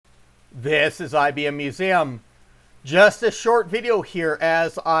This is IBM Museum. Just a short video here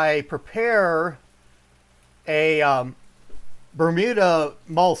as I prepare a Bermuda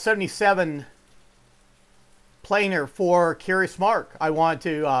Model 77 planar for Curious Marc. I want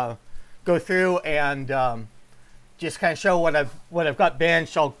to go through and just kind of show what I've got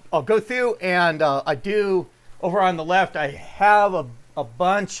benched. I'll go through and I do over on the left. I have a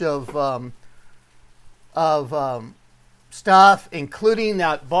bunch of stuff, including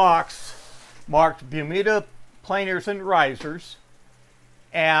that box marked Bermuda planars and risers,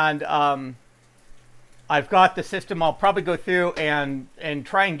 and I've got the system. I'll probably go through and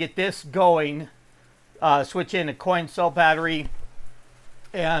try and get this going, switch in a coin cell battery,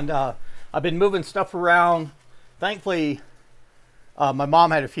 and I've been moving stuff around. Thankfully, my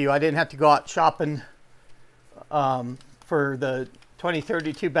mom had a few. I didn't have to go out shopping for the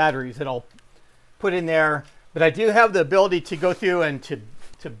 2032 batteries that I'll put in there. But I do have the ability to go through and to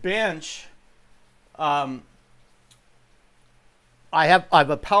bench. I have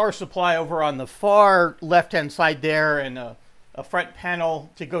a power supply over on the far left-hand side there, and a front panel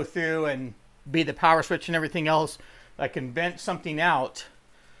to go through and be the power switch and everything else. I can bench something out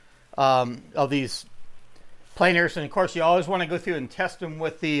of these planars, and of course you always want to go through and test them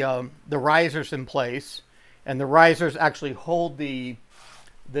with the risers in place, and the risers actually hold the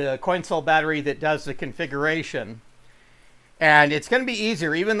coin cell battery that does the configuration. And it's going to be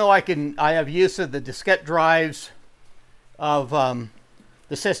easier, even though I have use of the diskette drives of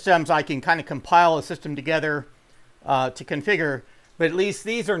the systems. I can kind of compile a system together to configure, but at least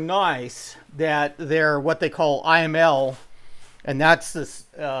these are nice that they're what they call IML, and that's this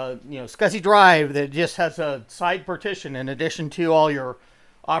SCSI drive that just has a side partition in addition to all your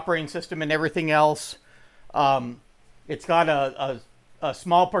operating system and everything else. It's got a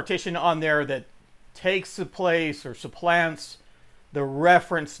small partition on there that takes the place or supplants the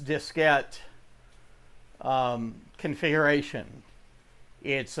reference diskette configuration.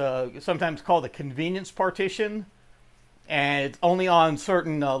 It's sometimes called a convenience partition, and it's only on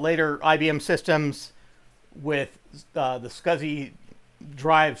certain later IBM systems with the SCSI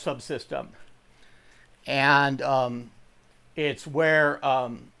drive subsystem. And it's where,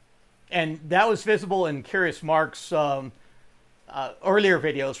 and that was visible in Curious Marc's earlier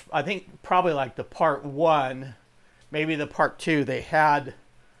videos. I think probably like the part 1, maybe the part 2, they had,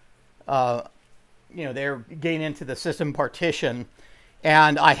 they're getting into the system partition.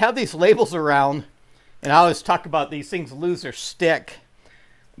 And I have these labels around, and I always talk about these things lose their stick,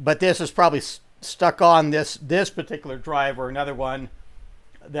 but this is probably stuck on this particular drive or another one,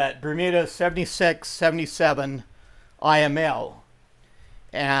 that Bermuda 7677 IML.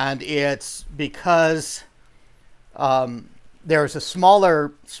 And it's because there's a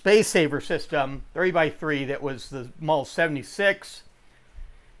smaller space saver system, 3x3, that was the Model 76,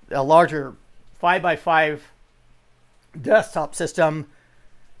 a larger 5x5 desktop system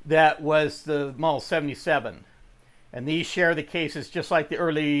that was the Model 77. And these share the cases just like the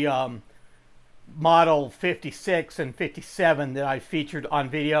early Model 56 and 57 that I featured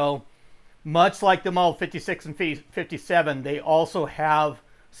on video. Much like the Model 56 and 57, they also have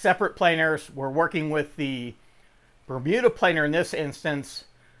separate planars. We're working with the Bermuda planar in this instance.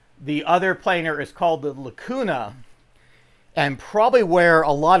 The other planar is called the Lacuna, and probably where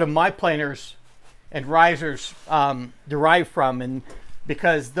a lot of my planars and risers derive from, and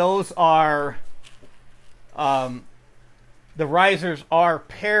because those are the risers are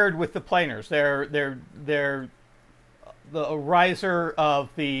paired with the planars. They're the riser of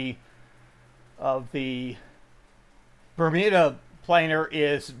the Bermuda planar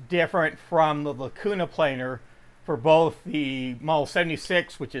is different from the Lacuna planar for both the Model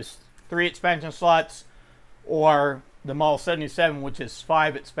 76, which is 3 expansion slots, or the Model 77, which is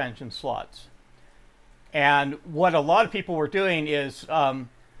 5 expansion slots. And what a lot of people were doing is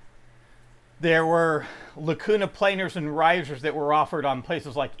there were Lacuna planars and risers that were offered on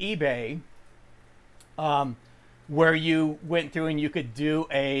places like eBay, where you went through and you could do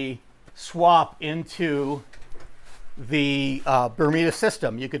a swap into the Bermuda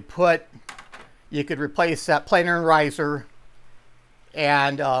system. You could replace that planar and riser,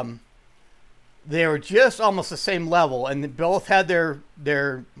 and they were just almost the same level, and they both had their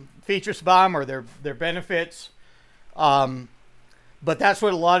features about them or their benefits. But that's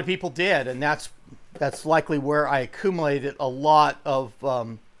what a lot of people did, and that's likely where I accumulated a lot of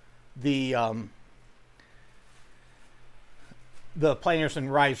the planars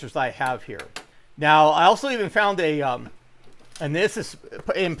and risers I have here. Now, I also even found a, and this is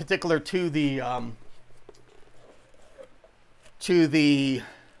in particular to the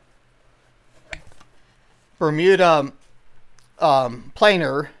Bermuda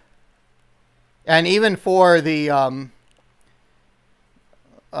planar And even for the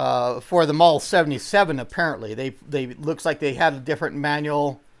Model 77, apparently they looks like they had a different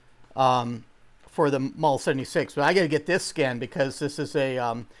manual for the Model 76. But I got to get this scanned because this is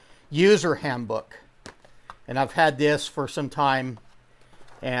a user handbook, and I've had this for some time,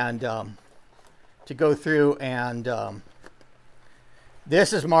 and to go through, and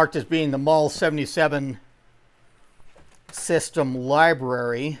this is marked as being the Model 77 system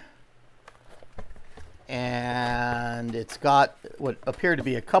library, and it's got what appear to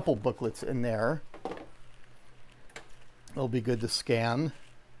be a couple booklets in there. It'll be good to scan.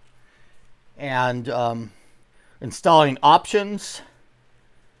 And installing options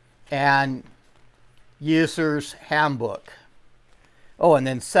and user's handbook. Oh, and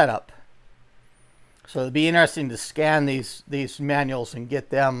then setup. So it'll be interesting to scan these manuals and get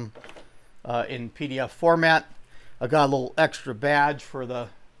them in PDF format. I got a little extra badge for the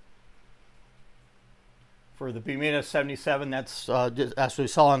Bermuda 77. That's just as we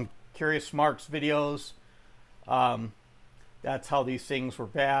saw in Curious Marc's videos. That's how these things were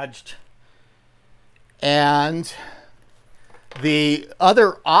badged. And the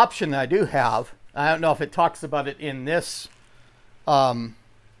other option I do have, I don't know if it talks about it in this, in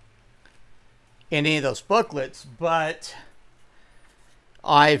any of those booklets, but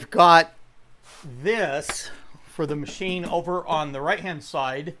I've got this for the machine over on the right-hand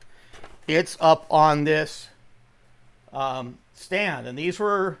side. It's up on this stand, and these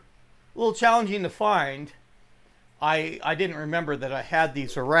were a little challenging to find. I didn't remember that I had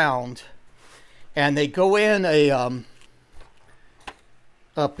these around, and they go in a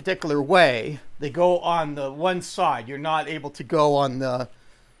particular way. They go on the one side. You're not able to go on the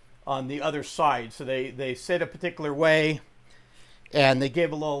other side. So they sit a particular way, and they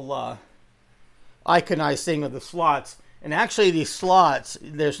give a little iconized thing of the slots. And actually, these slots,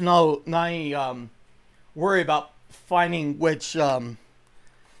 there's not any worry about finding which of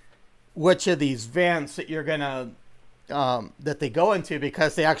these vents that you're gonna that they go into,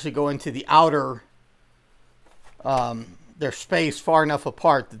 because they actually go into the outer. They're spaced far enough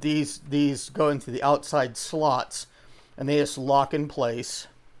apart that these go into the outside slots, and they just lock in place.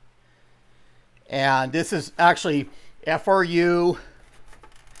 And this is actually FRU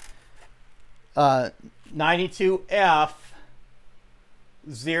 92F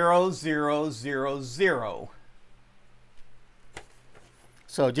 0000.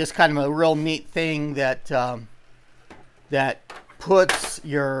 So just kind of a real neat thing that that puts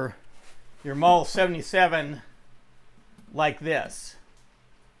your Model 77 like this,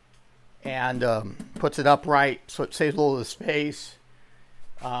 and puts it upright, so it saves a little of the space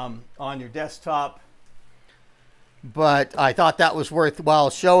on your desktop. But I thought that was worthwhile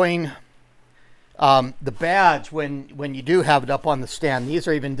showing. The badge, when you do have it up on the stand, these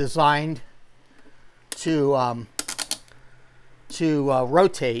are even designed to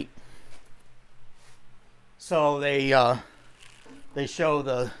rotate, so they show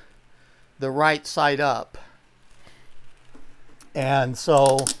the right side up. And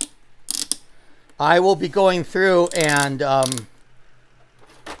so I will be going through and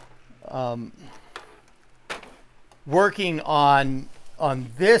working on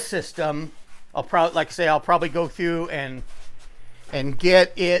this system. I'll probably go through and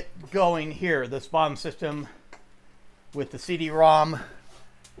get it going here, this bottom system with the CD-ROM,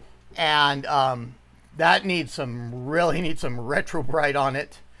 and that really needs some retro bright on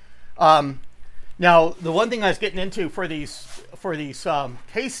it. Now, the one thing I was getting into for these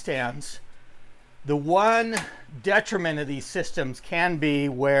case stands, the one detriment of these systems can be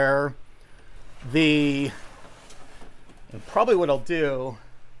where and probably what I'll do,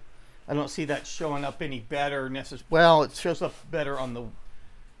 I don't see that showing up any better necessarily. Well, it shows up better on the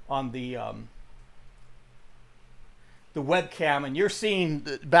webcam, and you're seeing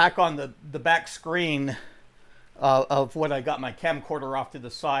back on the back screen of what I got my camcorder off to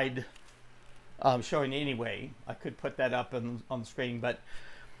the side showing anyway. I could put that up on the screen, but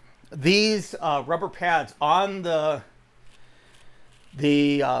these rubber pads on the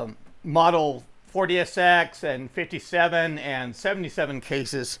Model 40SX and 57 and 77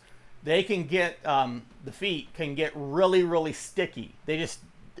 cases, they can get, the feet can get really, really sticky. They just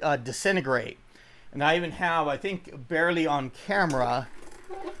disintegrate. And I even have, I think barely on camera,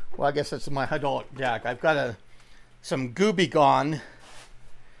 well, I guess that's my hydraulic jack, I've got some Gooby Gone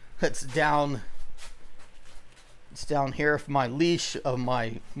that's down. It's down here. If my leash of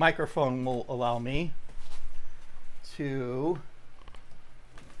my microphone will allow me to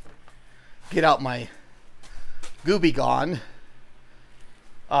get out my Gooby Gone.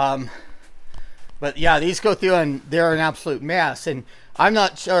 But yeah, these go through and they're an absolute mess. And I'm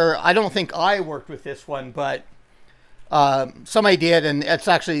not sure. I don't think I worked with this one, but somebody did, and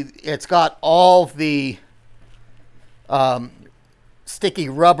it's got all the sticky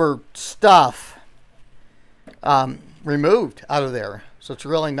rubber stuff removed out of there. So it's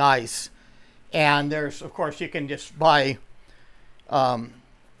really nice. And there's, of course, you can just buy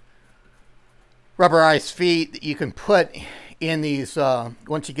rubberized feet that you can put in these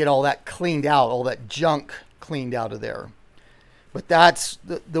once you get all that cleaned out, all that junk cleaned out of there. But that's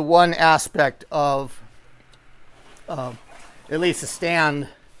the one aspect of at least the stand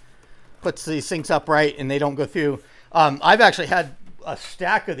puts these things upright and they don't go through. I've actually had a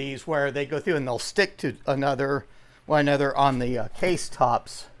stack of these where they go through and they'll stick to one another on the case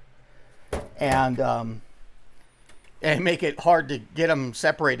tops, and make it hard to get them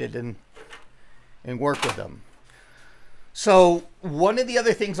separated and work with them. So one of the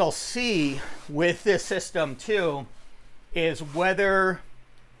other things I'll see with this system too is whether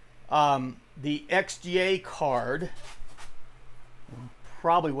the XGA card,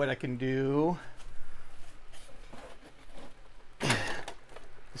 probably what I can do,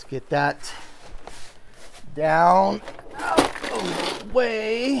 let's get that down out of the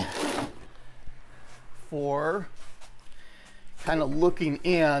way for kind of looking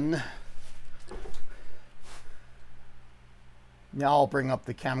in. Now I'll bring up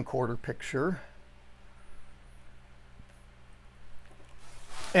the camcorder picture.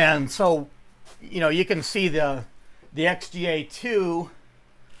 And so, you know, you can see the XGA2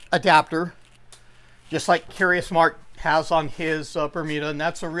 adapter, just like Curious Marc has on his Bermuda, and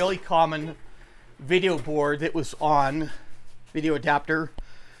that's a really common video board that was on, video adapter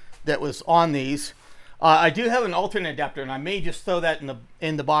that was on these. I do have an alternate adapter, and I may just throw that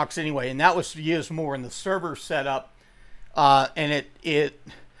in the box anyway, and that was used more in the server setup. And it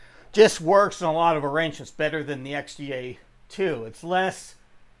just works in a lot of arrangements better than the XGA2. It's less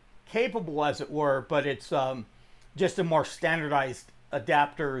capable, as it were, but it's just a more standardized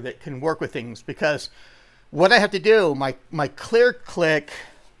adapter that can work with things. Because what I have to do, my clear click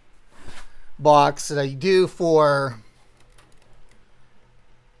box that I do for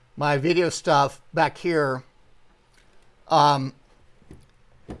my video stuff back here, I'll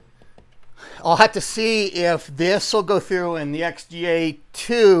have to see if this will go through in the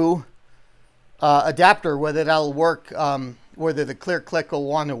XGA2 adapter, whether that'll work, whether the clear click will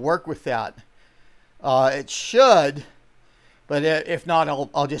want to work with that. It should, but if not,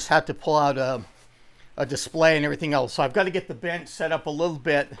 I'll just have to pull out a display and everything else. So I've got to get the bench set up a little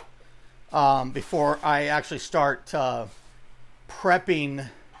bit before I actually start prepping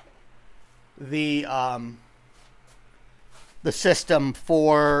the system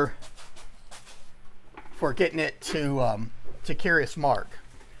for getting it to Curious Marc.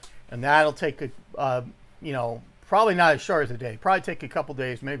 And that'll take a you know, probably not as short as a day, probably take a couple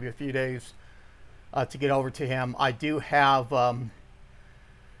days, maybe a few days to get over to him. I do have I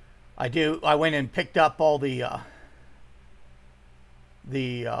went and picked up all the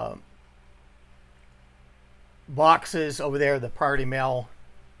boxes over there, the priority mail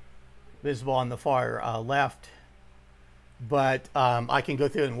visible on the far left, but I can go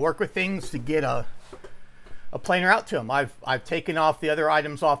through and work with things to get a planar out to him. I've taken off the other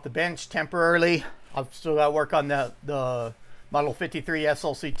items off the bench temporarily. I've still got to work on the Model 53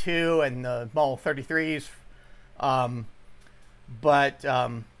 SLC2 and the Model 33s, but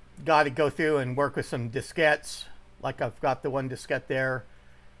got to go through and work with some diskettes, like I've got the one diskette there,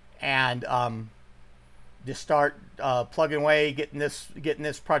 and just start plugging away, getting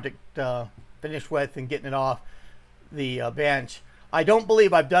this project finished with, and getting it off the bench. I don't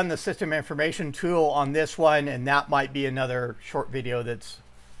believe I've done the system information tool on this one, and that might be another short video that's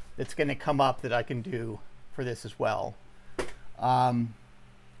going to come up that I can do for this as well. And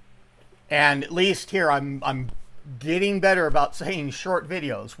at least here I'm getting better about saying short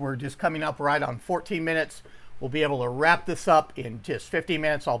videos. We're just coming up right on 14 minutes. We'll be able to wrap this up in just 15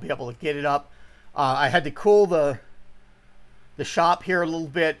 minutes. I'll be able to get it up. I had to cool the shop here a little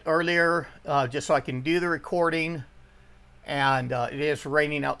bit earlier just so I can do the recording. And it is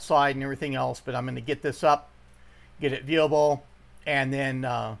raining outside and everything else, but I'm going to get this up, get it viewable, and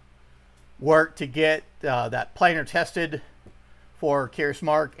then work to get that planar tested for Curious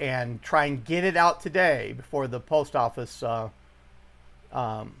Marc and try and get it out today before the post office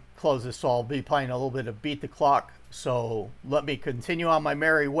closes. So I'll be playing a little bit of beat the clock. So let me continue on my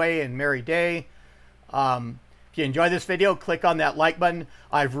merry way and merry day. If you enjoyed this video, click on that like button.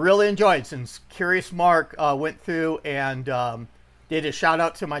 I've really enjoyed, since Curious Marc went through and did a shout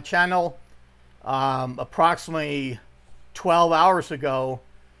out to my channel approximately 12 hours ago.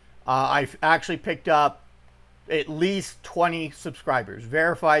 I've actually picked up at least 20 subscribers,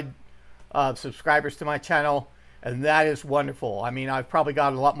 verified subscribers to my channel, and that is wonderful. I mean, I've probably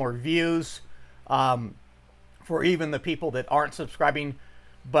got a lot more views for even the people that aren't subscribing,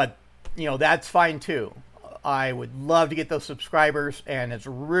 but you know, that's fine too. I would love to get those subscribers, and it's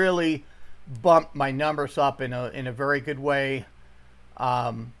really bumped my numbers up in a very good way,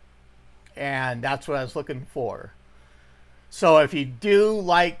 and that's what I was looking for. So if you do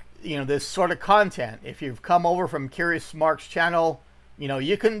like, you know, this sort of content, if you've come over from Curious Marc's channel, you know,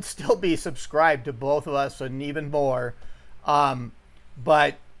 you can still be subscribed to both of us and even more.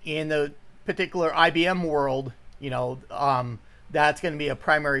 But in the particular IBM world, you know, that's going to be a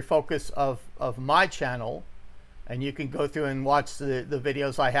primary focus of my channel. And you can go through and watch the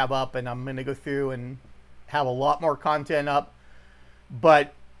videos I have up, and I'm going to go through and have a lot more content up.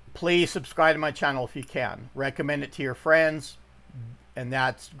 But please subscribe to my channel if you can. Recommend it to your friends, and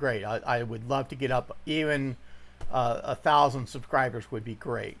that's great. I would love to get up. Even 1,000 subscribers would be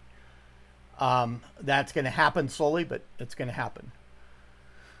great. That's going to happen slowly, but it's going to happen.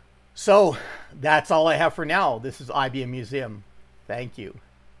 So that's all I have for now. This is IBM Museum. Thank you.